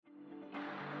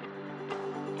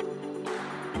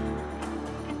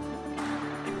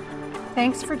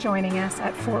Thanks for joining us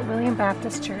at Fort William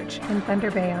Baptist Church in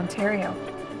Thunder Bay, Ontario.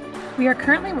 We are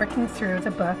currently working through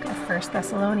the book of 1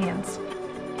 Thessalonians.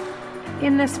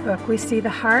 In this book, we see the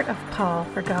heart of Paul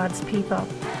for God's people.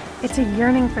 It's a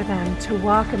yearning for them to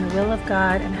walk in the will of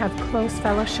God and have close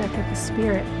fellowship with the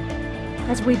Spirit.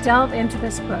 As we delve into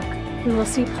this book, we will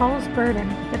see Paul's burden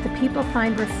that the people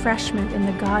find refreshment in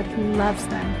the God who loves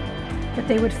them, that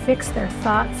they would fix their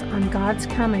thoughts on God's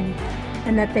coming,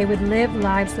 and that they would live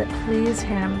lives that please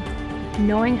Him,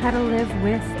 knowing how to live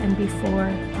with and before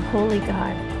a holy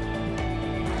God.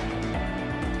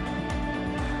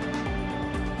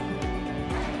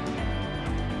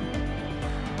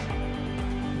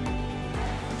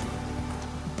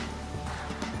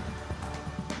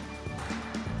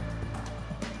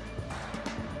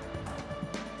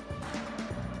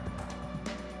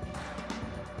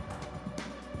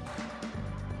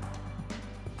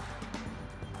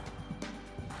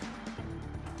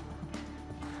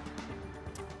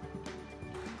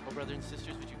 Brothers and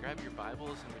sisters, would you grab your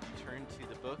Bibles and would you turn to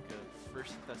the book of 1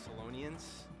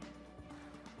 Thessalonians?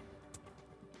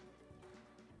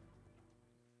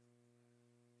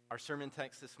 Our sermon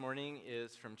text this morning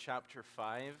is from chapter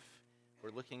 5.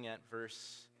 We're looking at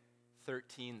verse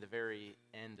 13, the very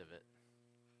end of it.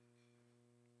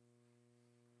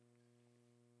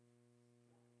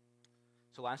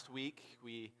 So last week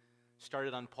we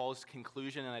started on Paul's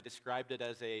conclusion, and I described it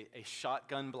as a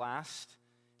shotgun blast.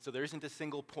 So there isn't a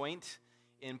single point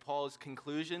in Paul's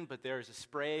conclusion, but there's a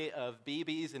spray of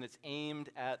BBs, and it's aimed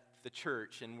at the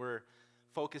church. And we're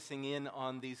focusing in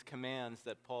on these commands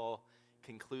that Paul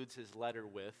concludes his letter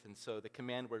with. And so the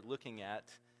command we're looking at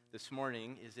this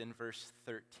morning is in verse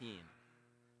 13.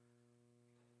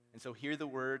 And so hear the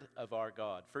word of our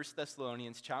God. 1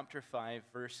 Thessalonians chapter 5,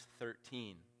 verse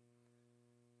 13.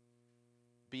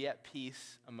 Be at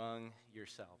peace among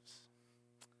yourselves.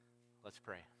 Let's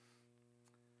pray.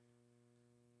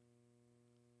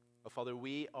 Oh, Father,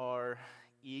 we are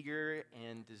eager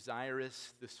and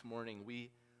desirous this morning. We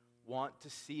want to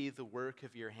see the work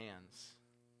of your hands.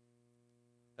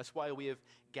 That's why we have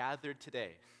gathered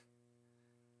today.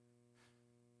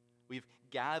 We've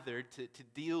gathered to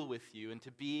deal with you and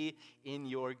to be in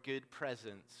your good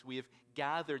presence. We have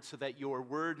gathered so that your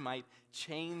word might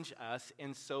change us,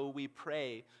 and so we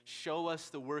pray, show us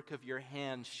the work of your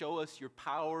hands. Show us your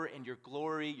power and your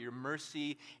glory, your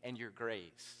mercy and your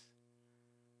grace.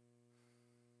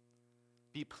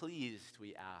 Be pleased,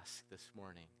 we ask this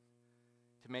morning,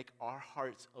 to make our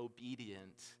hearts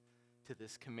obedient to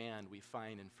this command we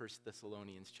find in 1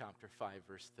 Thessalonians chapter 5,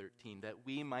 verse 13, that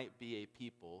we might be a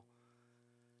people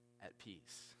at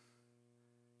peace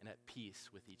and at peace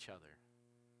with each other.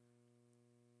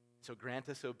 So grant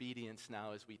us obedience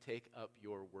now as we take up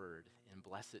your word, and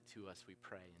bless it to us, we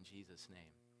pray, in Jesus'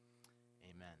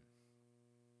 name. Amen.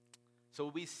 So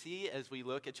we see as we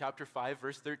look at chapter 5,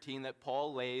 verse 13, that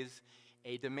Paul lays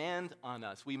a demand on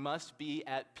us. We must be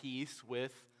at peace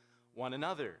with one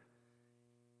another.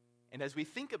 And as we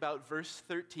think about verse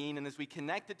 13, and as we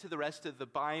connect it to the rest of the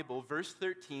Bible, verse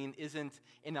 13 isn't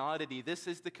an oddity. This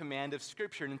is the command of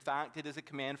Scripture. And in fact, it is a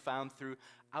command found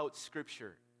throughout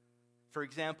Scripture. For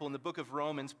example, in the book of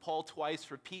Romans, Paul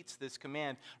twice repeats this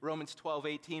command. Romans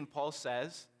 12:18, Paul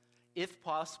says, "If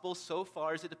possible, so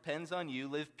far as it depends on you,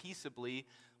 live peaceably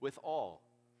with all."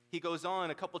 He goes on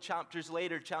a couple chapters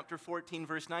later, chapter 14,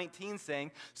 verse 19,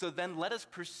 saying, "So then let us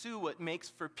pursue what makes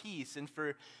for peace and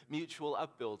for mutual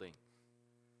upbuilding."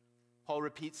 Paul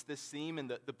repeats this theme in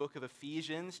the book of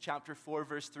Ephesians, chapter 4,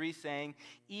 verse 3, saying,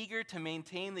 "Eager to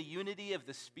maintain the unity of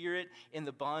the Spirit in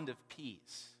the bond of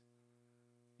peace."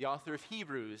 The author of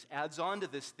Hebrews adds on to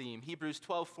this theme, Hebrews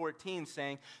 12:14,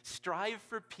 saying, "Strive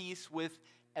for peace with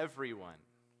everyone."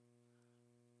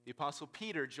 The Apostle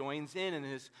Peter joins in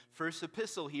his first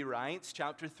epistle. He writes,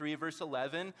 chapter 3, verse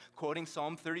 11, quoting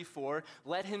Psalm 34,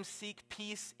 "Let him seek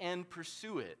peace and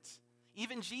pursue it."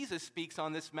 Even Jesus speaks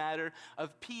on this matter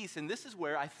of peace, and this is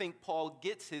where I think Paul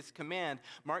gets his command.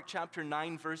 Mark chapter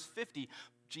 9, verse 50,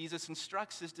 Jesus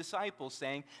instructs his disciples,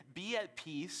 saying, "Be at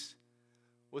peace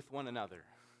with one another."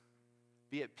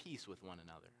 Be at peace with one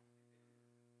another.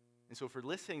 And so if we're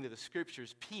listening to the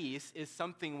Scriptures, peace is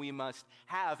something we must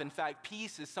have. In fact,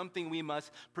 peace is something we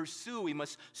must pursue. We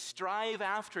must strive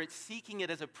after it, seeking it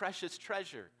as a precious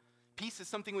treasure. Peace is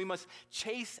something we must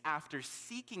chase after,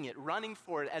 seeking it, running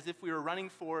for it as if we were running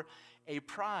for a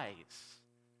prize.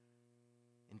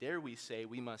 And dare we say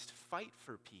we must fight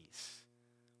for peace,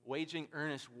 waging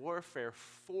earnest warfare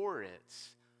for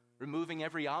it, removing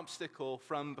every obstacle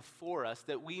from before us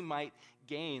that we might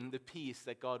gain the peace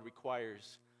that God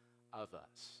requires of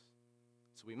us.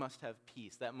 So we must have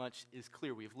peace. That much is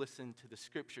clear. We've listened to the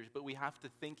scriptures, but we have to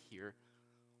think here,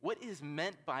 what is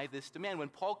meant by this demand? When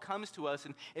Paul comes to us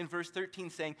in verse 13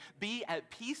 saying, be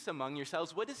at peace among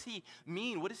yourselves, what does he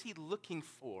mean? What is he looking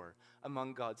for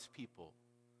among God's people?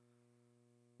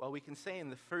 Well, we can say in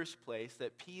the first place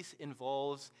that peace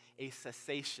involves a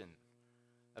cessation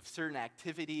of certain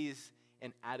activities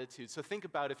and attitudes. So think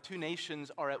about if two nations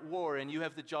are at war and you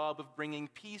have the job of bringing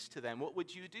peace to them, what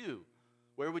would you do?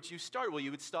 Where would you start? Well,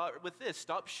 you would start with this.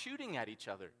 Stop shooting at each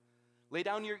other. Lay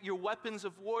down your weapons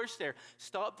of warfare.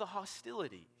 Stop the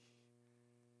hostility.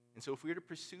 And so if we are to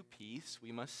pursue peace,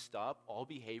 we must stop all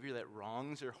behavior that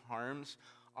wrongs or harms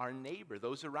our neighbor,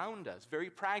 those around us. Very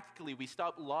practically, we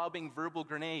stop lobbing verbal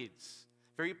grenades.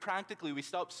 Very practically, we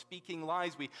stop speaking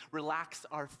lies. We relax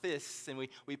our fists and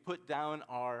we put down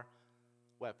our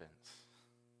weapons.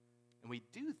 And we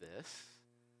do this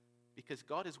because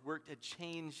God has worked a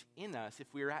change in us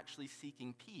if we are actually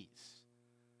seeking peace.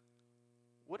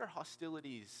 What are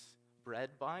hostilities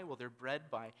bred by? Well, they're bred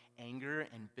by anger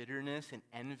and bitterness and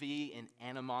envy and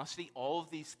animosity. All of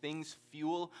these things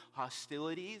fuel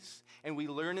hostilities. And we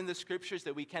learn in the scriptures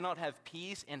that we cannot have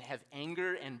peace and have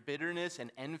anger and bitterness and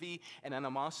envy and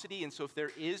animosity. And so if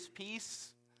there is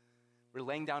peace, we're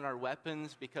laying down our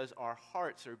weapons because our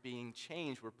hearts are being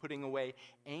changed. We're putting away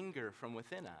anger from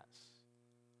within us.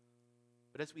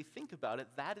 But as we think about it,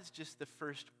 that is just the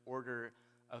first order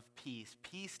of peace.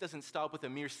 Peace doesn't stop with a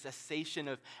mere cessation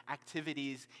of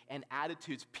activities and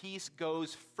attitudes. Peace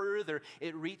goes further.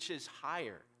 It reaches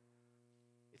higher.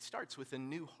 It starts with a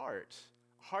new heart,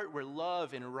 a heart where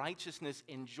love and righteousness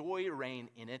and joy reign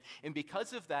in it. And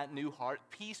because of that new heart,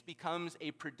 peace becomes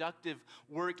a productive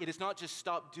work. It does not just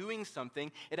stop doing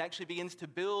something. It actually begins to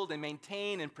build and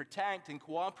maintain and protect and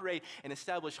cooperate and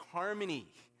establish harmony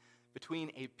between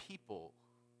a people.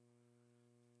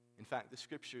 In fact, the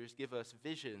scriptures give us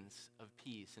visions of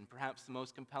peace, and perhaps the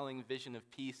most compelling vision of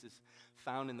peace is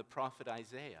found in the prophet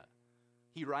Isaiah.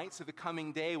 He writes of the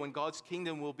coming day when God's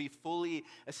kingdom will be fully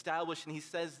established, and he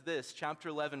says this, chapter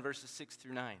 11, verses 6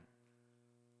 through 9.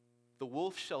 The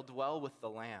wolf shall dwell with the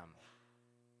lamb,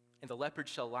 and the leopard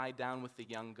shall lie down with the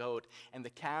young goat, and the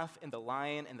calf and the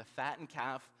lion and the fattened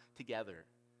calf together.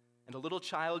 And a little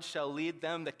child shall lead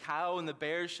them, the cow and the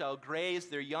bear shall graze,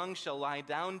 their young shall lie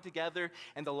down together,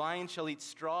 and the lion shall eat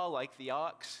straw like the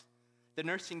ox. The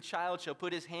nursing child shall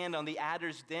put his hand on the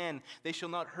adder's den. They shall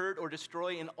not hurt or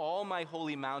destroy in all my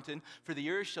holy mountain, for the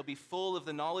earth shall be full of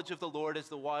the knowledge of the Lord as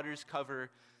the waters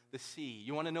cover the sea.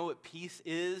 You want to know what peace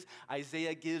is?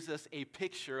 Isaiah gives us a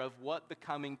picture of what the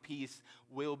coming peace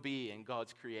will be in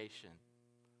God's creation.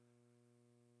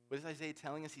 What is Isaiah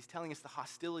telling us? He's telling us the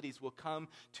hostilities will come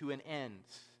to an end.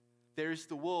 There's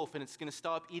the wolf, and it's going to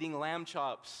stop eating lamb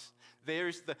chops.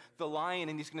 There's the lion,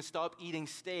 and he's going to stop eating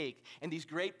steak. And these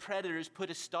great predators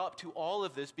put a stop to all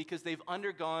of this because they've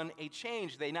undergone a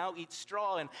change. They now eat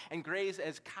straw and graze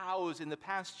as cows in the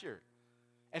pasture.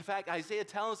 In fact, Isaiah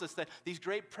tells us that these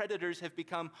great predators have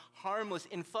become harmless.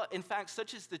 In fact,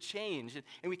 such is the change,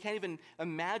 and we can't even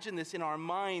imagine this in our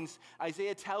minds.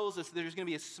 Isaiah tells us that there's going to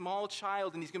be a small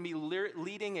child, and he's going to be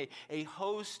leading a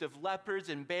host of leopards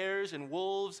and bears and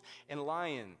wolves and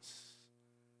lions.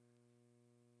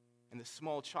 And the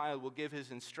small child will give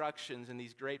his instructions, and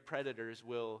these great predators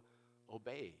will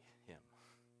obey him.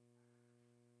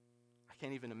 I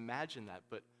can't even imagine that,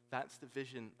 but that's the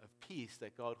vision of peace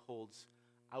that God holds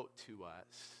out to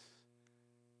us.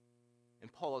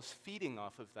 And Paul is feeding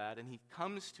off of that, and he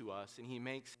comes to us and he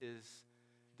makes his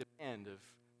demand of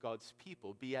God's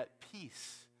people: be at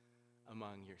peace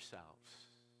among yourselves.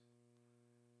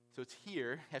 So it's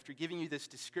here, after giving you this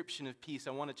description of peace,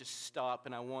 I want to just stop,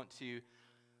 and I want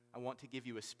to give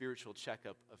you a spiritual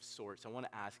checkup of sorts. I want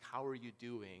to ask, how are you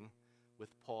doing with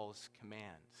Paul's commands?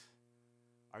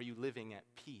 Are you living at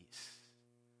peace?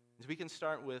 As we can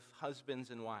start with husbands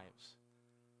and wives.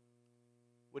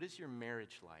 What is your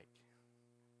marriage like?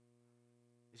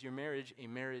 Is your marriage a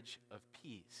marriage of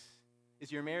peace? Is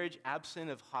your marriage absent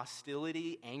of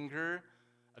hostility, anger,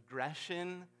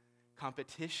 aggression,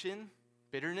 competition,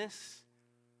 bitterness?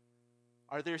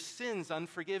 Are there sins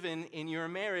unforgiven in your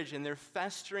marriage, and they're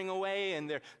festering away, and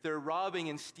they're robbing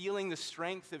and stealing the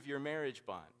strength of your marriage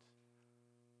bond?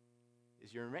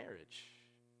 Is your marriage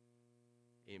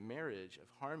a marriage of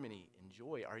harmony and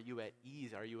joy? Are you at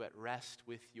ease? Are you at rest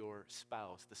with your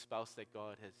spouse, the spouse that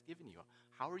God has given you?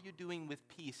 How are you doing with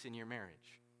peace in your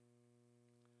marriage?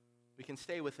 We can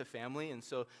stay with the family, and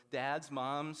so dads,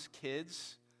 moms,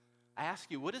 kids, I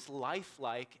ask you, what is life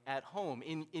like at home,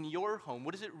 in your home?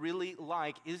 What is it really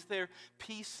like? Is there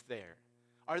peace there?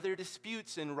 Are there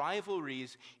disputes and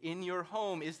rivalries in your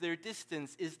home? Is there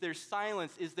distance? Is there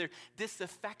silence? Is there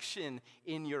disaffection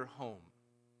in your home?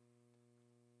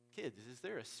 Kids, is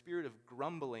there a spirit of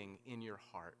grumbling in your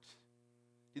heart?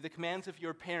 Do the commands of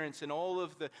your parents and all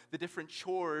of the different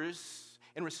chores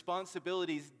and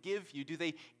responsibilities give you, do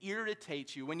they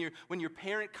irritate you? When your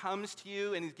parent comes to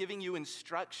you and is giving you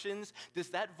instructions,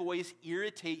 does that voice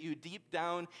irritate you deep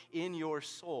down in your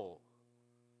soul?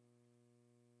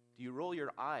 Do you roll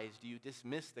your eyes? Do you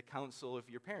dismiss the counsel of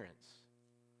your parents?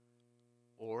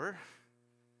 Or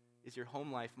is your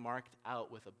home life marked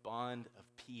out with a bond of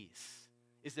peace?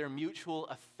 Is there mutual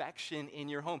affection in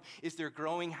your home? Is there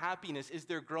growing happiness? Is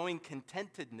there growing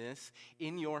contentedness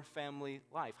in your family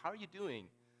life? How are you doing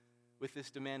with this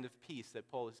demand of peace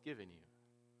that Paul has given you?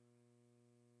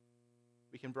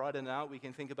 We can broaden out. We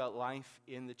can think about life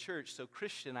in the church. So,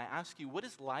 Christian, I ask you, what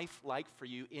is life like for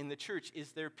you in the church?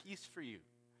 Is there peace for you?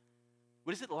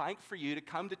 What is it like for you to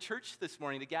come to church this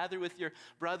morning, to gather with your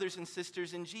brothers and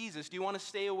sisters in Jesus? Do you want to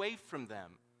stay away from them?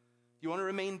 Do you want to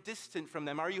remain distant from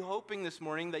them? Are you hoping this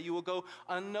morning that you will go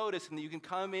unnoticed and that you can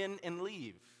come in and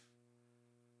leave?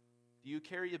 Do you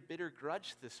carry a bitter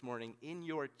grudge this morning in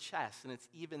your chest and it's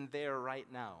even there right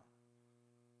now?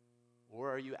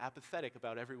 Or are you apathetic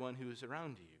about everyone who is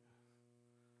around you?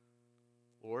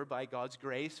 Or by God's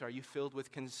grace, are you filled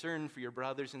with concern for your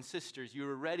brothers and sisters? You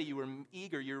were ready, you were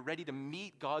eager, you're ready to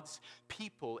meet God's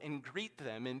people and greet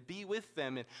them and be with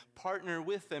them and partner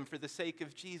with them for the sake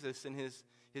of Jesus and his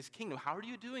kingdom. How are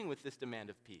you doing with this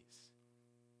demand of peace?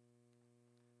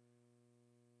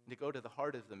 And to go to the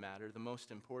heart of the matter, the most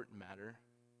important matter,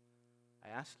 I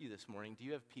ask you this morning, do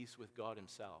you have peace with God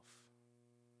himself?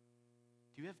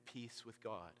 Do you have peace with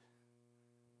God?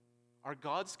 Are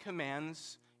God's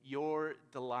commands your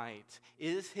delight?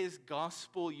 Is his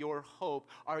gospel your hope?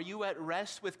 Are you at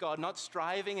rest with God, not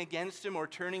striving against him or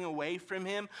turning away from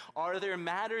him? Are there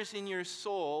matters in your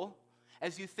soul,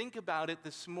 as you think about it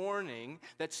this morning,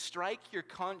 that strike your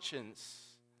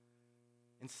conscience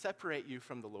and separate you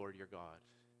from the Lord your God?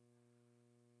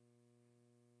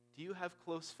 Do you have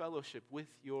close fellowship with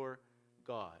your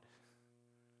God?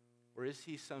 Or is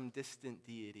he some distant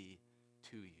deity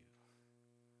to you?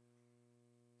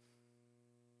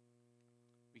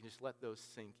 We can just let those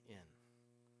sink in.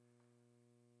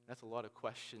 That's a lot of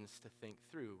questions to think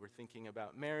through. We're thinking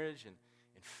about marriage and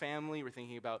family. We're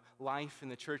thinking about life in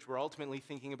the church. We're ultimately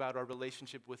thinking about our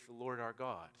relationship with the Lord our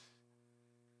God.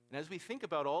 And as we think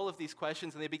about all of these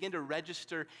questions and they begin to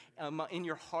register in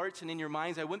your hearts and in your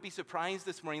minds, I wouldn't be surprised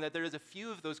this morning that there is a few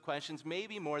of those questions,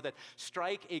 maybe more, that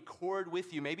strike a chord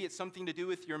with you. Maybe it's something to do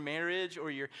with your marriage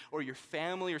or your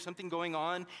family or something going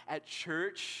on at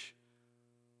church.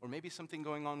 Or maybe something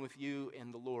going on with you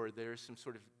and the Lord. There is some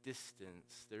sort of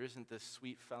distance. There isn't this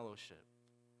sweet fellowship.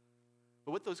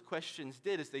 But what those questions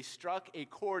did is they struck a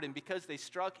chord, and because they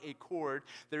struck a chord,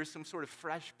 there is some sort of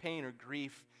fresh pain or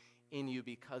grief in you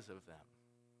because of them.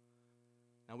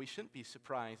 Now, we shouldn't be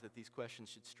surprised that these questions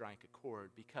should strike a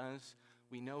chord because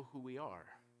we know who we are.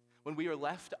 When we are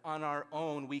left on our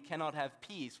own, we cannot have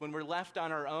peace. When we're left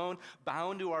on our own,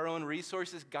 bound to our own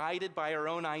resources, guided by our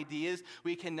own ideas,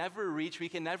 we can never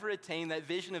attain that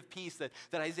vision of peace that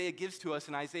Isaiah gives to us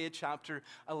in Isaiah chapter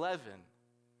 11.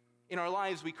 In our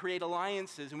lives, we create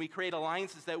alliances, and we create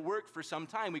alliances that work for some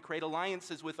time. We create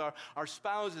alliances with our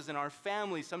spouses and our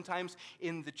families, sometimes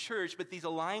in the church, but these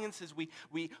alliances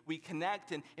we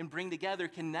connect and bring together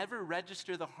can never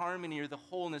register the harmony or the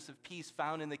wholeness of peace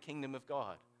found in the kingdom of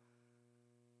God.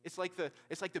 It's like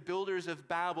the builders of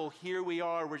Babel. Here we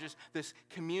are. We're just this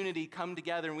community come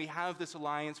together, and we have this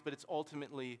alliance, but it's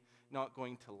ultimately not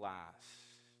going to last.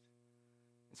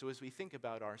 And so as we think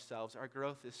about ourselves, our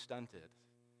growth is stunted.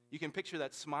 You can picture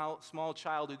that small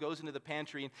child who goes into the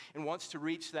pantry and wants to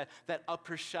reach that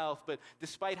upper shelf, but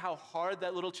despite how hard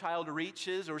that little child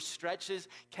reaches or stretches,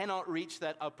 cannot reach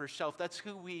that upper shelf. That's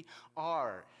who we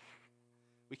are.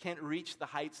 We can't reach the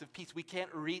heights of peace. We can't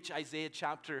reach Isaiah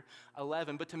chapter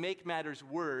 11. But to make matters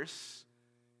worse,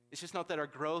 it's just not that our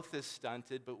growth is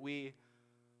stunted, but we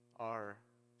are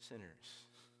sinners.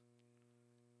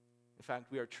 In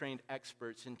fact, we are trained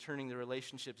experts in turning the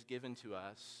relationships given to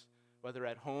us, whether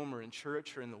at home or in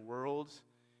church or in the world,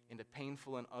 into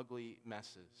painful and ugly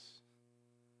messes.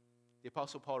 The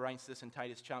Apostle Paul writes this in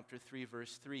Titus chapter 3,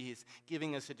 verse 3. He's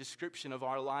giving us a description of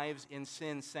our lives in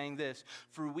sin, saying this: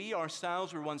 "For we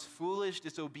ourselves were once foolish,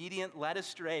 disobedient, led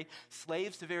astray,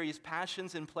 slaves to various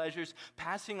passions and pleasures,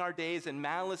 passing our days in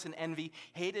malice and envy,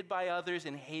 hated by others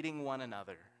and hating one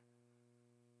another."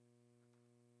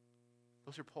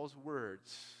 Those are Paul's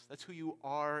words. That's who you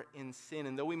are in sin.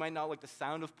 And though we might not like the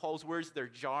sound of Paul's words, they're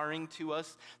jarring to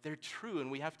us. They're true, and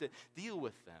we have to deal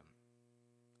with them.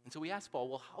 And so we ask Paul,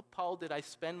 well, how, Paul, did I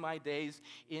spend my days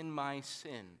in my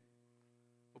sin?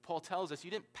 Well, Paul tells us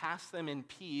you didn't pass them in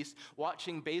peace,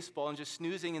 watching baseball and just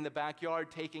snoozing in the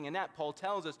backyard, taking a nap. Paul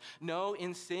tells us, no,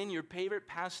 in sin, your favorite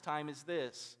pastime is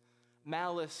this: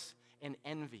 malice and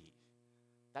envy.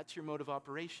 That's your mode of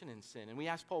operation in sin. And we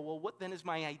ask Paul, well, what then is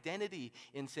my identity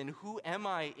in sin? Who am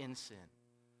I in sin?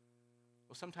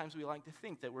 Well, sometimes we like to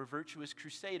think that we're virtuous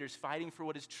crusaders fighting for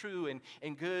what is true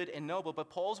and good and noble. But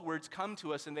Paul's words come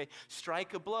to us and they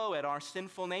strike a blow at our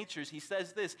sinful natures. He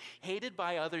says this: hated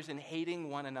by others and hating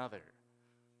one another.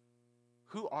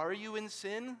 Who are you in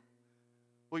sin?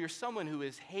 Well, you're someone who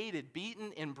is hated,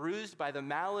 beaten, and bruised by the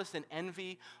malice and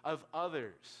envy of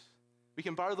others. We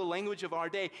can borrow the language of our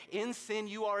day. In sin,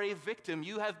 you are a victim.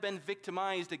 You have been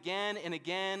victimized again and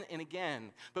again and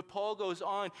again. But Paul goes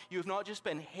on, you have not just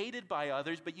been hated by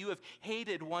others, but you have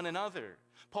hated one another.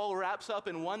 Paul wraps up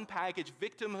in one package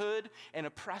victimhood and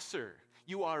oppressor.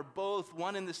 You are both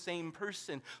one and the same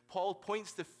person. Paul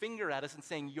points the finger at us and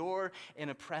saying, you're an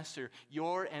oppressor,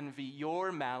 your envy,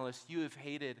 your malice, you have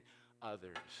hated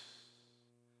others.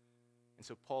 And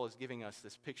so Paul is giving us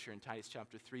this picture in Titus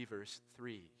chapter 3, verse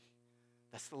 3.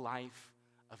 That's the life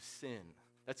of sin.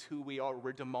 That's who we are.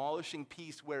 We're demolishing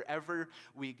peace wherever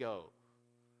we go.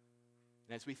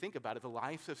 And as we think about it, the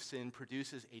life of sin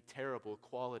produces a terrible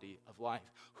quality of life.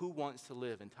 Who wants to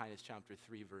live in Titus chapter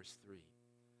 3, verse 3?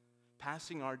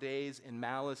 Passing our days in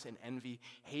malice and envy,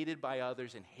 hated by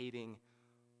others and hating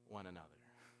one another.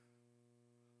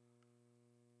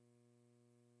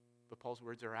 But Paul's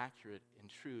words are accurate and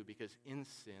true because in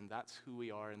sin, that's who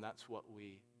we are and that's what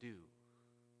we do.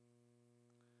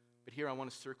 But here I want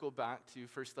to circle back to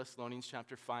 1 Thessalonians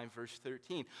chapter 5, verse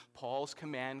 13. Paul's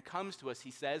command comes to us.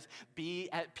 He says, be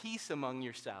at peace among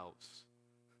yourselves.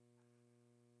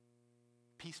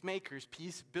 Peacemakers,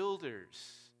 peace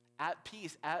builders, at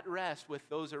peace, at rest with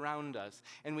those around us.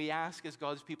 And we ask as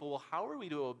God's people, well, how are we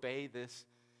to obey this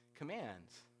command?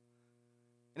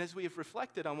 And as we have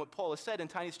reflected on what Paul has said in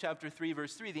Titus chapter 3,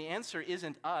 verse 3, the answer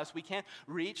isn't us. We can't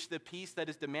reach the peace that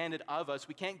is demanded of us.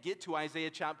 We can't get to Isaiah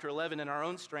chapter 11 in our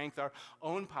own strength, our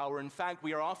own power. In fact,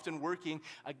 we are often working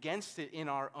against it in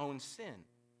our own sin.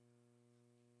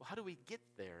 Well, how do we get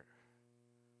there?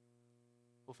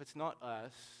 Well, if it's not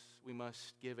us, we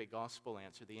must give a gospel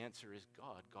answer. The answer is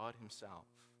God, God himself.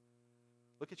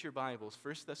 Look at your Bibles,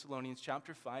 1 Thessalonians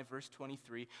chapter 5, verse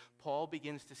 23. Paul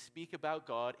begins to speak about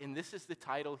God, and this is the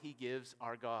title he gives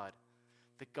our God: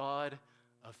 the God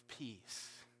of peace.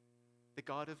 The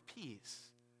God of peace.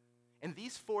 And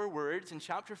these four words in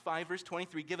chapter 5, verse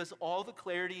 23 give us all the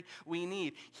clarity we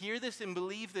need. Hear this and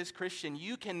believe this, Christian.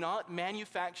 You cannot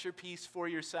manufacture peace for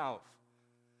yourself.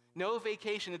 No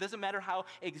vacation. It doesn't matter how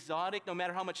exotic, no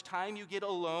matter how much time you get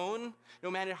alone, no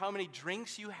matter how many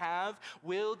drinks you have,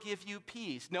 will give you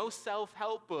peace. No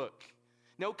self-help book,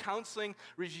 no counseling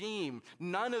regime,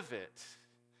 none of it.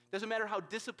 Doesn't matter how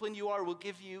disciplined you are, will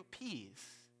give you peace.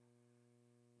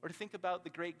 Or to think about the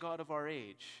great God of our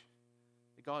age,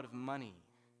 the God of money.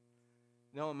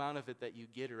 No amount of it that you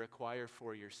get or acquire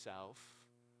for yourself,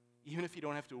 even if you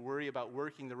don't have to worry about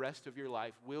working the rest of your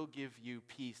life, will give you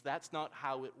peace. That's not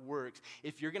how it works.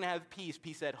 If you're going to have peace,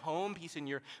 peace at home, peace in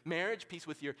your marriage, peace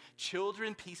with your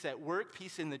children, peace at work,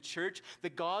 peace in the church,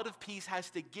 the God of peace has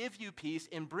to give you peace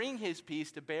and bring his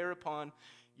peace to bear upon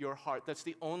your heart. That's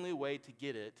the only way to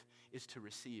get it, is to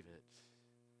receive it.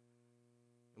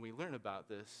 And we learn about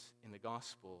this in the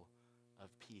gospel of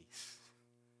peace.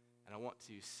 And I want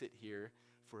to sit here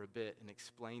for a bit and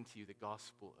explain to you the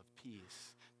gospel of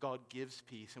peace. God gives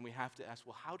peace, and we have to ask,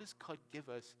 well, how does God give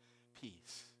us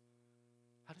peace?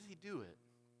 How does he do it?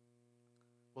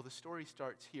 Well, the story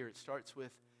starts here. It starts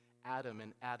with Adam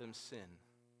and Adam's sin.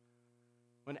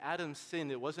 When Adam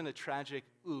sinned, it wasn't a tragic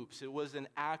oops. It was an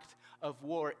act of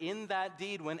war. In that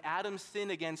deed, when Adam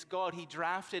sinned against God, he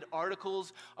drafted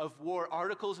articles of war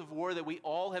that we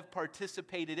all have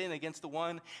participated in against the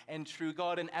one and true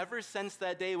God. And ever since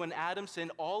that day when Adam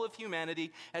sinned, all of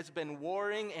humanity has been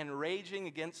warring and raging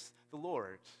against the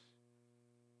Lord.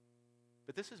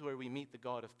 But this is where we meet the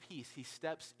God of peace. He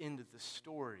steps into the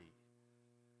story.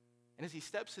 And as he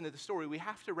steps into the story, we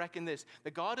have to reckon this.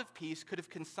 The God of peace could have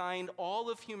consigned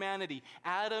all of humanity,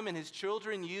 Adam and his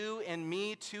children, you and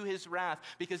me, to his wrath,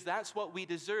 because that's what we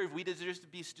deserve. We deserve to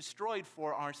be destroyed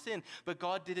for our sin. But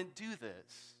God didn't do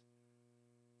this.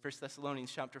 1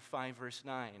 Thessalonians chapter 5, verse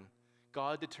 9.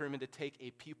 God determined to take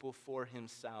a people for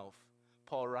himself.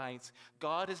 Paul writes,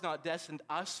 God has not destined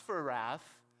us for wrath,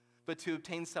 but to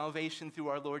obtain salvation through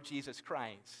our Lord Jesus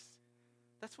Christ.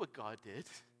 That's what God did.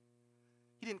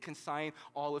 He didn't consign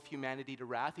all of humanity to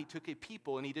wrath. He took a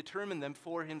people and he determined them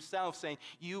for himself, saying,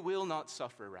 you will not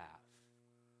suffer wrath.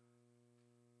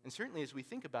 And certainly as we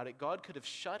think about it, God could have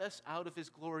shut us out of his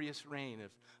glorious reign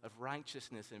of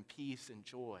righteousness and peace and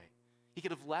joy. He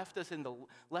could have left us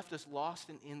lost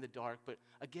and in the dark, but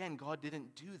again, God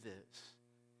didn't do this.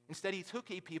 Instead, he took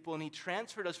a people and he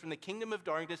transferred us from the kingdom of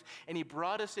darkness and he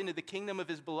brought us into the kingdom of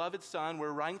his beloved Son,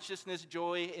 where righteousness,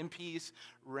 joy, and peace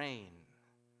reign.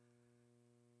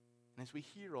 And as we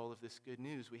hear all of this good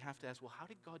news, we have to ask, well, how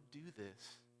did God do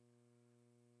this?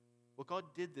 Well, God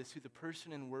did this through the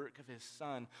person and work of his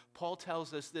Son. Paul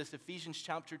tells us this, Ephesians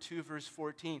chapter 2, verse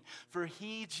 14. For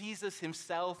he, Jesus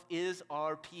himself, is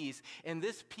our peace. And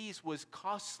this peace was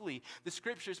costly. The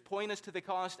scriptures point us to the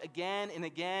cost again and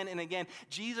again and again.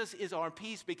 Jesus is our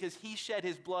peace because he shed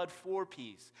his blood for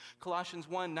peace. Colossians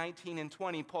 1, 19 and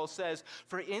 20, Paul says,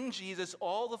 for in Jesus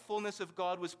all the fullness of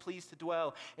God was pleased to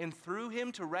dwell, and through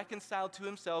him to reconcile to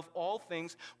himself all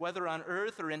things, whether on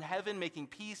earth or in heaven, making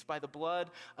peace by the blood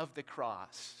of the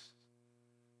cross.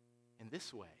 In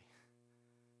this way,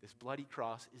 this bloody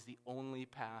cross is the only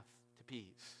path to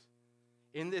peace.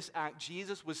 In this act,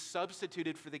 Jesus was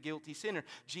substituted for the guilty sinner.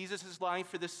 Jesus' life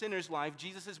for the sinner's life.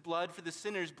 Jesus' blood for the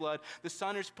sinner's blood. The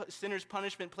sinner's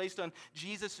punishment placed on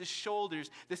Jesus' shoulders.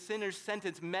 The sinner's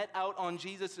sentence met out on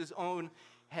Jesus' own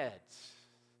heads.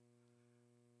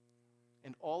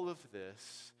 And all of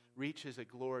this reaches a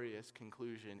glorious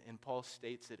conclusion, and Paul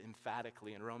states it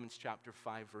emphatically in Romans chapter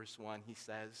 5, verse 1. He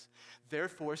says,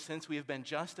 therefore, since we have been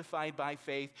justified by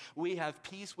faith, we have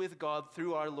peace with God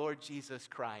through our Lord Jesus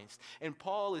Christ. And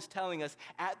Paul is telling us,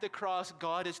 at the cross,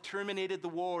 God has terminated the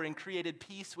war and created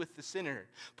peace with the sinner.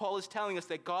 Paul is telling us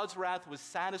that God's wrath was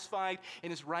satisfied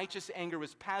and his righteous anger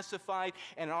was pacified,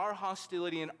 and our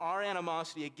hostility and our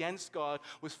animosity against God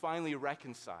was finally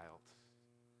reconciled.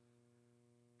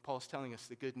 Paul's telling us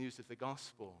the good news of the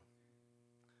gospel.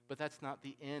 But that's not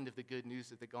the end of the good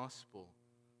news of the gospel.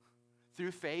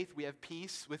 Through faith, we have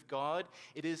peace with God.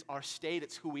 It is our state.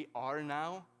 It's who we are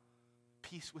now.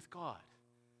 Peace with God.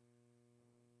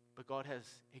 But God has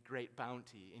a great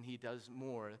bounty, and he does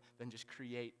more than just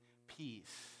create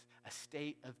peace, a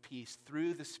state of peace.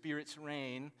 Through the Spirit's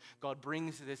reign, God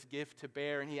brings this gift to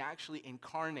bear, and he actually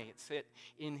incarnates it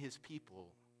in his people.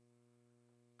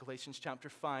 Galatians chapter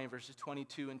 5, verses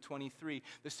 22 and 23.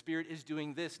 The Spirit is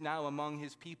doing this now among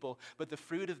his people, but the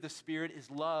fruit of the Spirit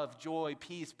is love, joy,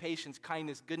 peace, patience,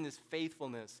 kindness, goodness,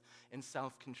 faithfulness, and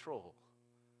self-control.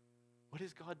 What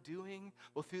is God doing?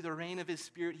 Well, through the reign of his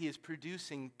Spirit, he is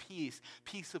producing peace,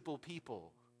 peaceable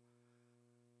people.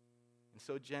 And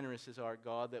so generous is our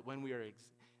God that when we are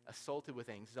assaulted with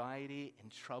anxiety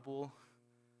and trouble,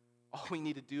 all we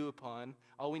need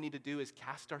to do is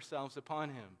cast ourselves upon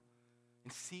him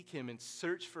and seek him and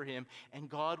search for him, and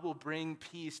God will bring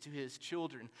peace to his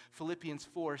children. Philippians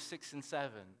 4, 6 and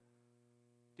 7.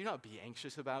 Do not be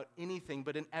anxious about anything,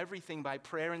 but in everything by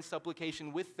prayer and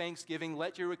supplication with thanksgiving,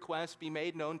 let your requests be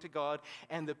made known to God,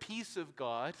 and the peace of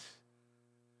God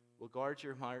will guard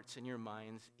your hearts and your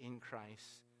minds in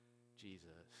Christ Jesus.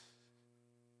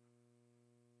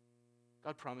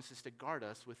 God promises to guard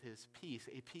us with his peace,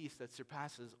 a peace that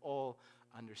surpasses all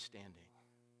understanding.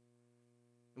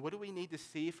 And what do we need to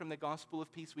see from the gospel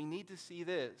of peace? We need to see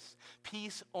this.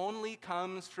 Peace only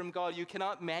comes from God. You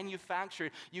cannot manufacture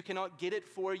it. You cannot get it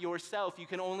for yourself. You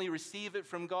can only receive it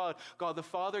from God. God the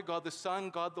Father, God the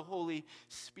Son, God the Holy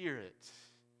Spirit.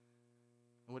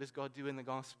 And what does God do in the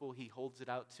gospel? He holds it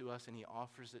out to us and he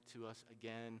offers it to us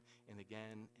again and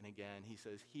again and again. He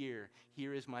says, here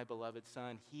is my beloved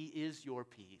Son. He is your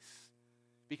peace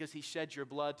because he shed your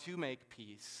blood to make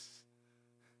peace.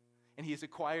 And he has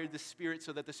acquired the Spirit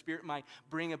so that the Spirit might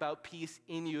bring about peace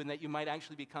in you and that you might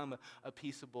actually become a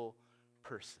peaceable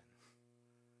person.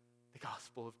 The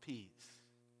gospel of peace.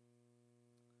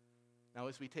 Now,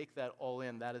 as we take that all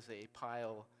in, that is a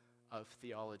pile of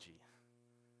theology.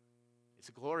 It's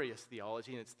a glorious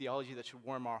theology, and it's theology that should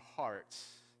warm our hearts.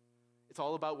 It's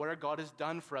all about what our God has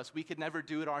done for us. We could never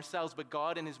do it ourselves, but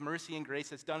God in his mercy and grace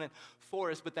has done it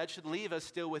for us. But that should leave us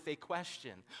still with a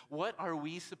question. What are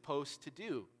we supposed to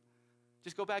do?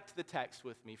 Just go back to the text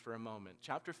with me for a moment.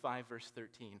 Chapter 5, verse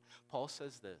 13. Paul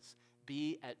says this,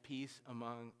 be at peace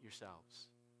among yourselves.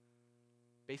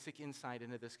 Basic insight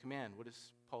into this command. What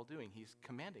is Paul doing? He's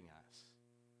commanding us.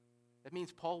 That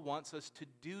means Paul wants us to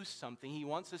do something. He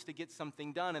wants us to get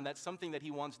something done, and that something that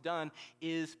he wants done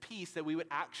is peace, that we would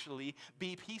actually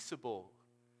be peaceable.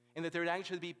 and that there would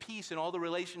actually be peace in all the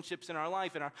relationships in our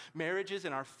life, in our marriages,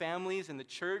 in our families, in the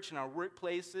church, in our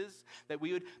workplaces, that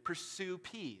we would pursue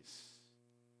peace.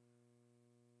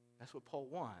 That's what Paul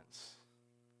wants.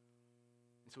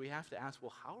 And so we have to ask,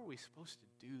 well, how are we supposed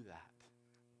to do that?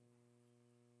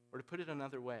 Or to put it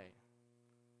another way,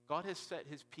 God has set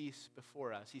his peace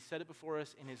before us. He set it before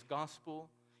us in his gospel.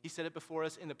 He set it before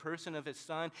us in the person of his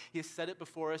Son. He has set it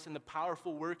before us in the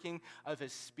powerful working of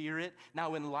his Spirit.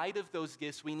 Now, in light of those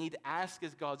gifts, we need to ask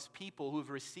as God's people who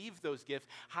have received those gifts,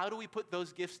 how do we put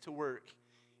those gifts to work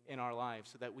in our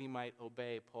lives so that we might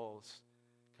obey Paul's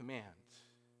command?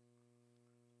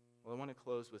 Well, I want to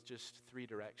close with just 3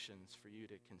 directions for you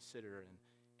to consider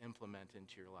and implement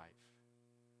into your life.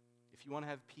 If you want to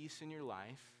have peace in your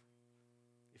life,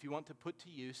 if you want to put to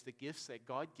use the gifts that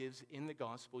God gives in the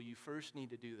gospel, you first need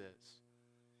to do this.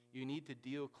 You need to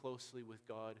deal closely with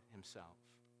God himself.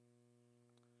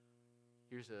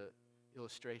 Here's an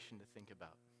illustration to think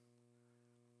about.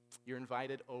 You're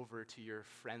invited over to your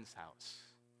friend's house.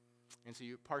 And so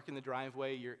you park in the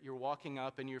driveway, you're walking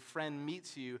up, and your friend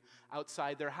meets you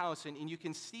outside their house, and you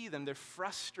can see them. They're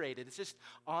frustrated. It's just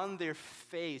on their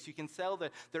face. You can tell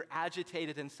that they're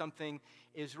agitated and something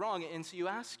is wrong. And so you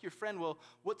ask your friend, well,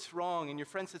 what's wrong? And your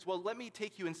friend says, well, let me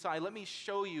take you inside. Let me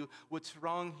show you what's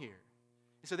wrong here.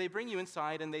 And so they bring you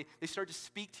inside, and they start to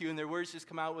speak to you, and their words just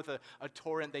come out with a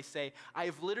torrent. They say,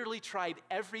 I've literally tried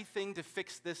everything to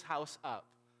fix this house up.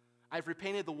 I've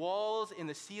repainted the walls and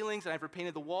the ceilings, and I've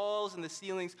repainted the walls and the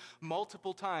ceilings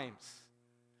multiple times.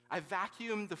 I've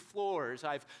vacuumed the floors.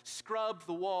 I've scrubbed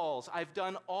the walls. I've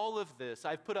done all of this.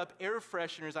 I've put up air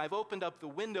fresheners. I've opened up the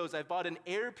windows. I've bought an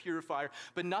air purifier.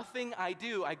 But nothing I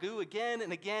do again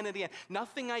and again and again.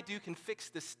 Nothing I do can fix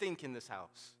the stink in this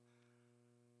house.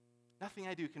 Nothing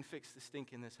I do can fix the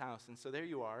stink in this house. And so there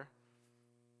you are,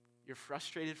 your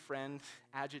frustrated friend,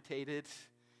 agitated.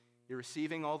 You're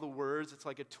receiving all the words. It's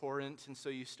like a torrent, and so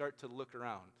you start to look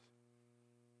around.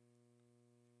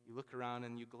 You look around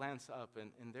and you glance up,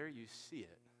 and there you see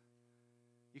it.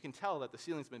 You can tell that the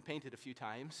ceiling's been painted a few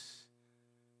times,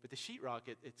 but the sheetrock,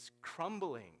 it's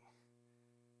crumbling.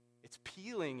 It's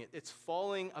peeling. It's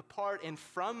falling apart, and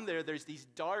from there's these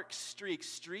dark streaks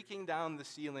streaking down the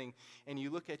ceiling, and you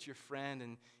look at your friend,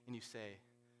 and you say,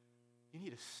 you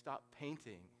need to stop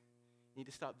painting. You need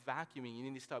to stop vacuuming. You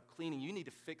need to stop cleaning. You need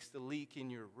to fix the leak in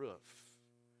your roof.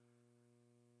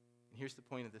 And here's the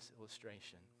point of this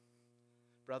illustration.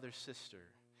 Brother, sister,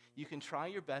 you can try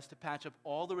your best to patch up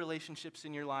all the relationships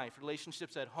in your life,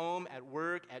 relationships at home, at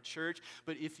work, at church,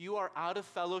 but if you are out of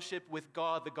fellowship with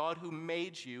God, the God who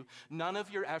made you, none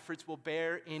of your efforts will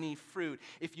bear any fruit.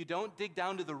 If you don't dig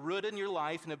down to the root in your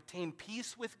life and obtain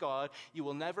peace with God, you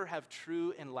will never have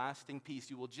true and lasting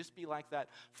peace. You will just be like that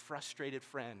frustrated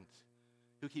friend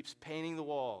who keeps painting the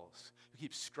walls, who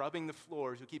keeps scrubbing the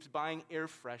floors, who keeps buying air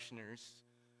fresheners,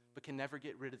 but can never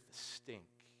get rid of the stink.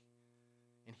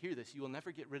 And hear this, you will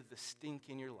never get rid of the stink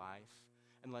in your life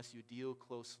unless you deal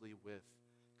closely with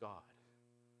God.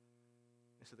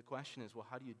 And so the question is, well,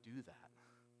 how do you do that?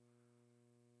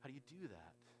 How do you do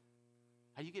that?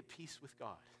 How do you get peace with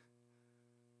God?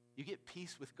 You get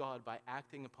peace with God by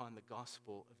acting upon the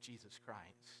gospel of Jesus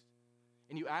Christ.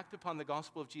 And you act upon the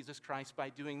gospel of Jesus Christ by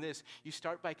doing this. You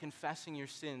start by confessing your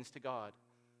sins to God.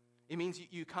 It means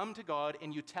you come to God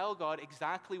and you tell God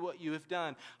exactly what you have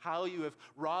done, how you have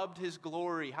robbed his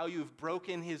glory, how you have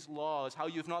broken his laws, how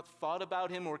you have not thought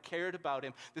about him or cared about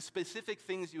him, the specific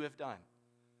things you have done.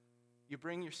 You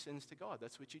bring your sins to God.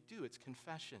 That's what you do. It's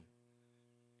confession.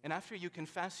 And after you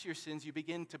confess your sins, you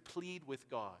begin to plead with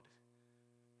God.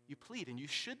 You plead, and you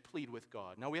should plead with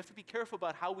God. Now, we have to be careful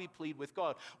about how we plead with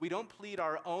God. We don't plead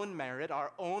our own merit,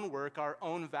 our own work, our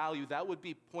own value. That would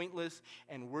be pointless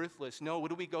and worthless. No, what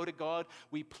do we go to God?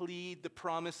 We plead the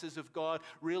promises of God.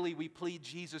 Really, we plead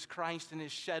Jesus Christ and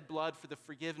his shed blood for the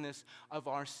forgiveness of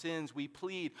our sins. We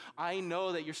plead, I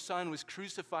know that your Son was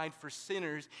crucified for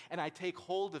sinners, and I take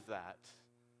hold of that.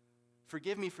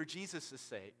 Forgive me for Jesus'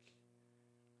 sake.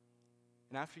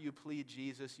 And after you plead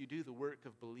Jesus, you do the work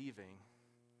of believing.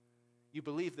 You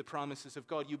believe the promises of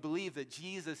God. You believe that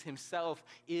Jesus himself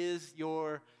is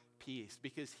your peace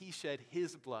because he shed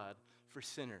his blood for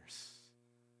sinners,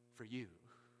 for you.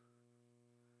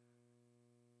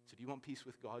 So do you want peace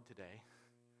with God today?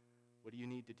 What do you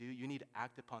need to do? You need to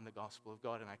act upon the gospel of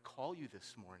God. And I call you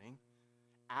this morning,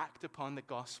 act upon the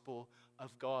gospel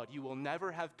of God. You will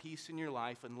never have peace in your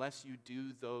life unless you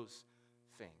do those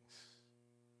things.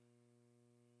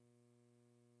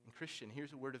 And Christian,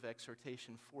 here's a word of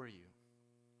exhortation for you.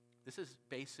 This is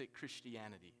basic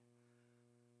Christianity.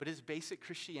 But as basic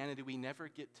Christianity, we never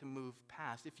get to move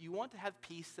past. If you want to have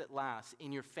peace that lasts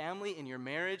in your family, in your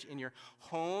marriage, in your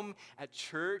home, at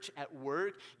church, at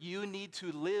work, you need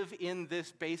to live in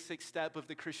this basic step of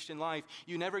the Christian life.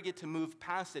 You never get to move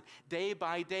past it. Day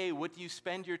by day, what do you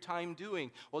spend your time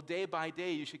doing? Well, day by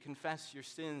day, you should confess your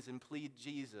sins and plead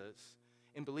Jesus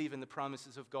and believe in the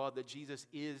promises of God that Jesus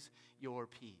is your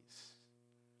peace.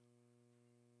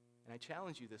 And I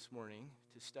challenge you this morning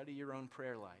to study your own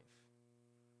prayer life.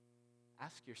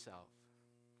 Ask yourself,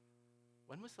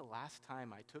 when was the last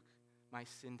time I took my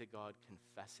sin to God,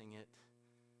 confessing it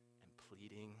and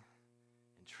pleading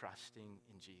and trusting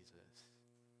in Jesus?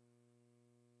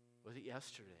 Was it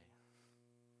yesterday?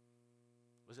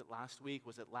 Was it last week?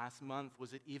 Was it last month?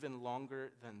 Was it even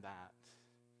longer than that?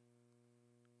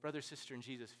 Brother, sister in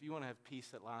Jesus, if you want to have peace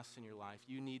that lasts in your life,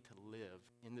 you need to live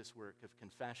in this work of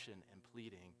confession and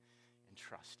pleading and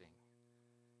trusting.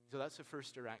 So that's the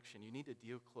first direction. You need to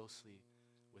deal closely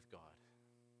with God.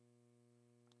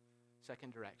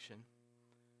 Second direction,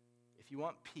 if you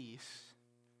want peace,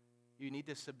 you need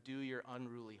to subdue your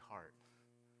unruly heart.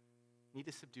 You need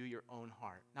to subdue your own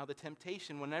heart. Now, the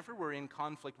temptation, whenever we're in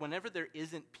conflict, whenever there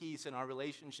isn't peace in our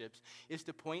relationships, is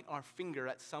to point our finger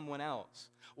at someone else.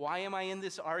 Why am I in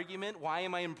this argument? Why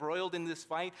am I embroiled in this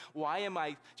fight? Why am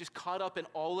I just caught up in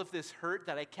all of this hurt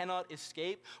that I cannot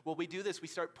escape? Well, we do this. We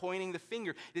start pointing the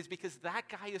finger. It is because that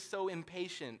guy is so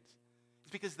impatient.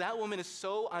 It's because that woman is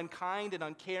so unkind and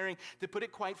uncaring. To put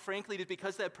it quite frankly, it is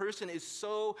because that person is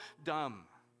so dumb.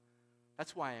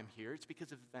 That's why I'm here. It's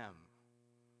because of them.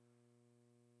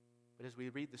 But as we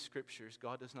read the scriptures,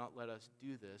 God does not let us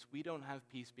do this. We don't have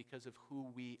peace because of who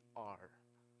we are.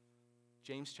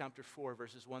 James chapter 4,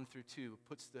 verses 1 through 2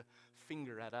 puts the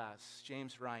finger at us.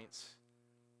 James writes,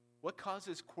 "What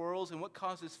causes quarrels and what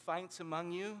causes fights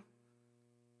among you?"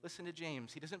 Listen to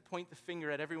James. He doesn't point the finger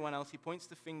at everyone else. He points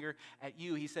the finger at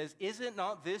you. He says, "Is it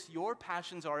not this? Your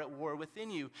passions are at war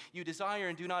within you. You desire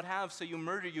and do not have, so you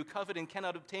murder. You covet and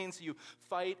cannot obtain, so you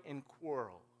fight and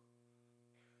quarrel."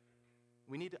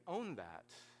 We need to own that.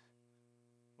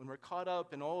 When we're caught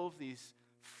up in all of these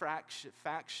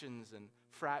factions and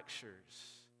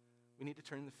fractures, we need to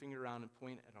turn the finger around and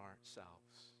point at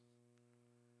ourselves.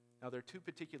 Now, there are two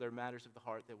particular matters of the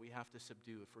heart that we have to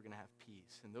subdue if we're going to have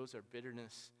peace, and those are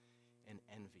bitterness and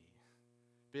envy.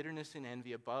 Bitterness and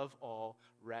envy, above all,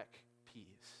 wreck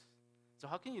peace. So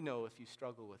how can you know if you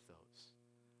struggle with those?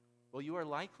 Well, you are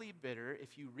likely bitter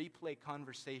if you replay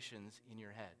conversations in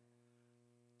your head.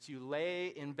 So you lay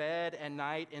in bed at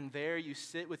night, and there you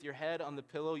sit with your head on the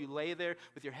pillow. You lay there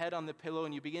with your head on the pillow,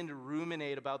 and you begin to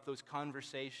ruminate about those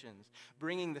conversations,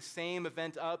 bringing the same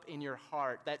event up in your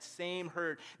heart, that same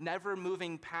hurt, never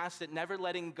moving past it, never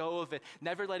letting go of it,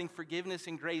 never letting forgiveness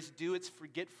and grace do its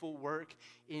forgetful work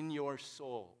in your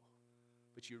soul.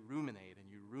 But you ruminate,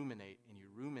 and you ruminate, and you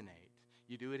ruminate.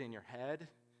 You do it in your head,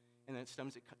 and then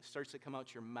it starts to come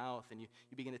out your mouth, and you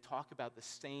begin to talk about the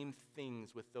same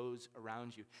things with those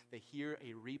around you. They hear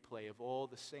a replay of all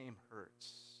the same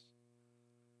hurts.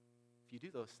 If you do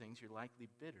those things, you're likely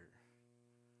bitter.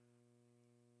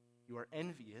 You are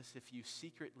envious if you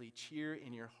secretly cheer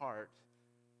in your heart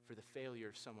for the failure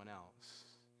of someone else.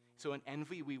 So in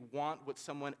envy, we want what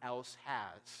someone else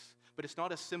has. But it's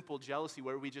not a simple jealousy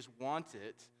where we just want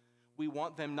it. We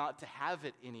want them not to have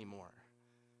it anymore.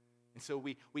 And so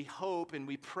we hope and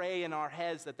we pray in our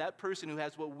heads that that person who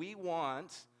has what we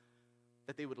want,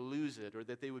 that they would lose it, or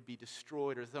that they would be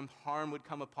destroyed, or some harm would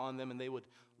come upon them and they would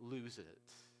lose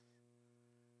it.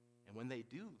 And when they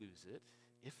do lose it,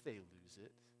 if they lose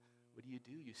it, what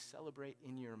do? You celebrate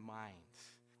in your mind,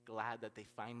 glad that they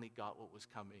finally got what was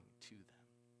coming to them.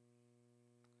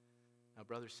 Now,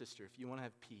 brother, sister, if you want to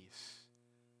have peace,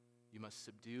 you must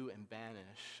subdue and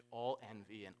banish all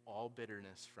envy and all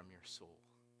bitterness from your soul.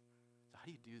 How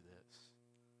do you do this?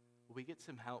 Well, we get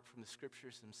some help from the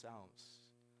scriptures themselves.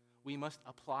 We must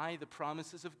apply the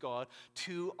promises of God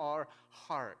to our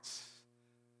hearts.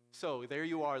 So there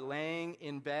you are, laying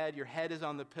in bed, your head is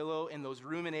on the pillow, and those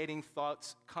ruminating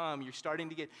thoughts come. You're starting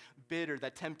to get bitter.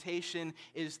 That temptation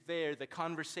is there. The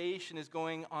conversation is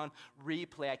going on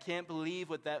replay. I can't believe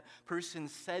what that person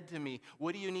said to me.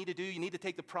 What do you need to do? You need to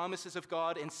take the promises of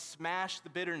God and smash the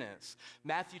bitterness.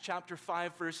 Matthew chapter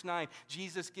 5, verse 9,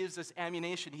 Jesus gives us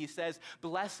ammunition. He says,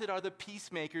 "Blessed are the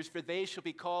peacemakers, for they shall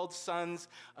be called sons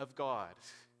of God."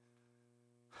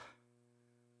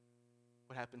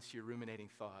 What happens to your ruminating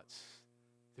thoughts?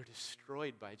 They're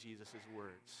destroyed by Jesus'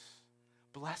 words.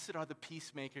 Blessed are the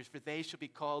peacemakers, for they shall be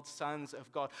called sons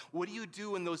of God. What do you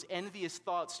do when those envious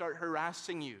thoughts start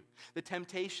harassing you? The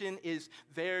temptation is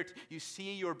there. You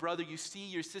see your brother, you see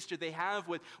your sister, they have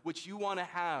what you want to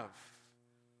have.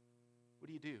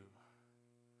 what do? You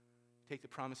take the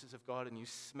promises of God and you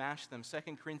smash them.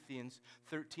 2 Corinthians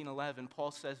 13:11,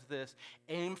 Paul says this,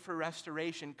 aim for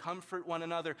restoration, comfort one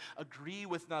another, agree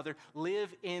with another,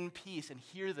 live in peace. And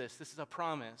hear this, this is a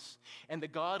promise. And the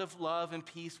God of love and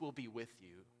peace will be with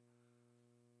you.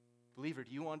 Believer,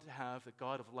 do you want to have the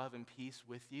God of love and peace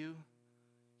with you?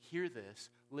 Hear this,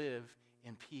 live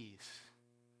in peace.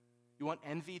 You want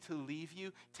envy to leave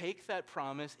you? Take that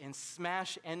promise and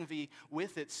smash envy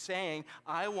with it, saying,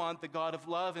 I want the God of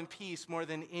love and peace more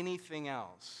than anything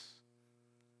else.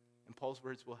 And Paul's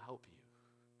words will help you.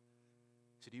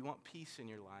 So do you want peace in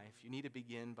your life? You need to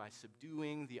begin by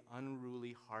subduing the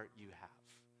unruly heart you have,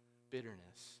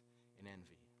 bitterness and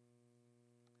envy.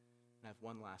 And I have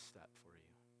one last step for you.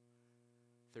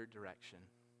 Third direction.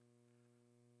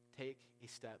 Take a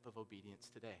step of obedience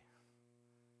today.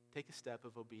 Take a step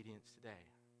of obedience today.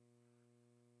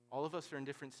 All of us are in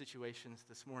different situations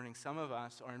this morning. Some of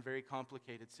us are in very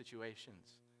complicated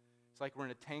situations. It's like we're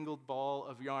in a tangled ball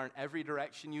of yarn. Every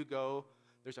direction you go,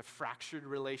 there's a fractured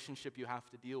relationship you have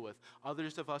to deal with.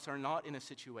 Others of us are not in a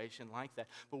situation like that.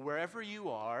 But wherever you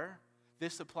are,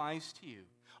 this applies to you.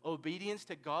 Obedience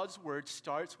to God's word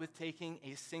starts with taking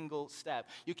a single step.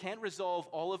 You can't resolve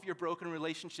all of your broken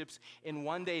relationships in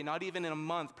one day, not even in a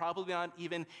month, probably not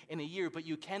even in a year, but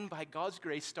you can, by God's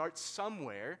grace, start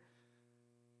somewhere,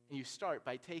 and you start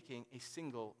by taking a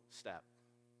single step.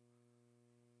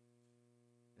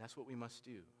 And that's what we must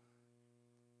do.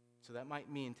 So that might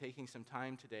mean taking some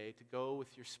time today to go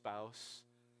with your spouse,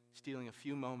 stealing a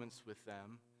few moments with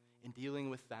them, and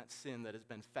dealing with that sin that has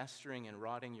been festering and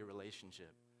rotting your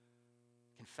relationship,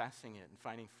 confessing it and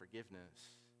finding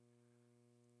forgiveness.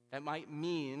 That might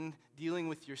mean dealing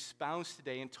with your spouse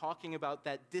today and talking about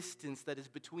that distance that is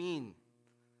between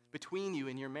you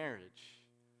and your marriage.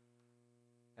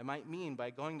 That might mean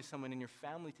by going to someone in your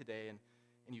family today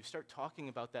and you start talking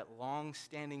about that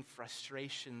long-standing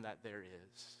frustration that there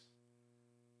is,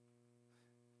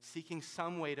 seeking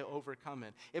some way to overcome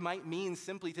it. It might mean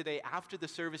simply today, after the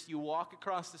service, you walk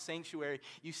across the sanctuary,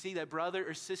 you see that brother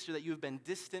or sister that you have been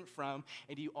distant from,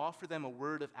 and you offer them a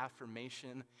word of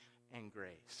affirmation and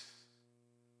grace.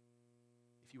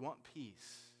 If you want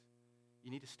peace, you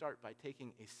need to start by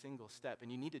taking a single step,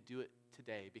 and you need to do it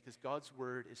today, because God's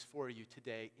word is for you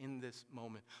today in this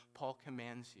moment. Paul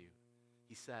commands you.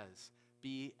 He says,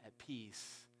 be at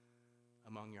peace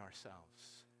among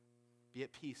yourselves. Be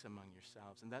at peace among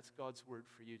yourselves. And that's God's word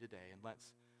for you today. And let's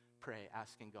pray,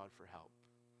 asking God for help.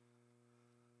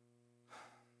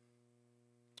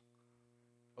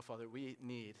 Oh, Father, we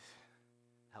need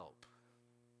help.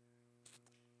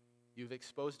 You've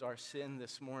exposed our sin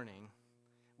this morning.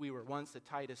 We were once a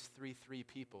Titus 3:3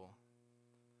 people,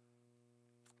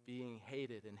 being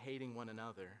hated and hating one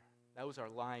another. That was our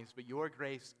lives. But your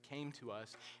grace came to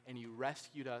us, and you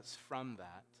rescued us from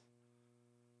that.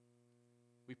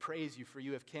 We praise you, for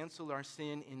you have canceled our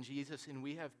sin in Jesus, and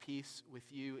we have peace with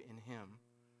you in him.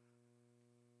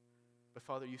 But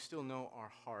Father, you still know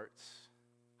our hearts,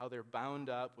 how they're bound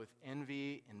up with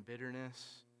envy and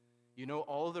bitterness. You know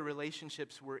all the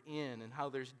relationships we're in and how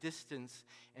there's distance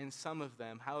in some of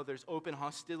them, how there's open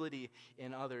hostility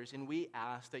in others. And we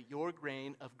ask that your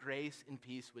grain of grace and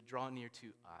peace would draw near to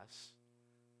us.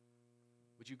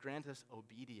 Would you grant us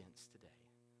obedience today?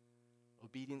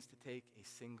 Obedience to take a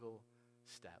single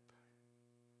step.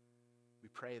 We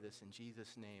pray this in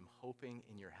Jesus' name, hoping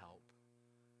in your help.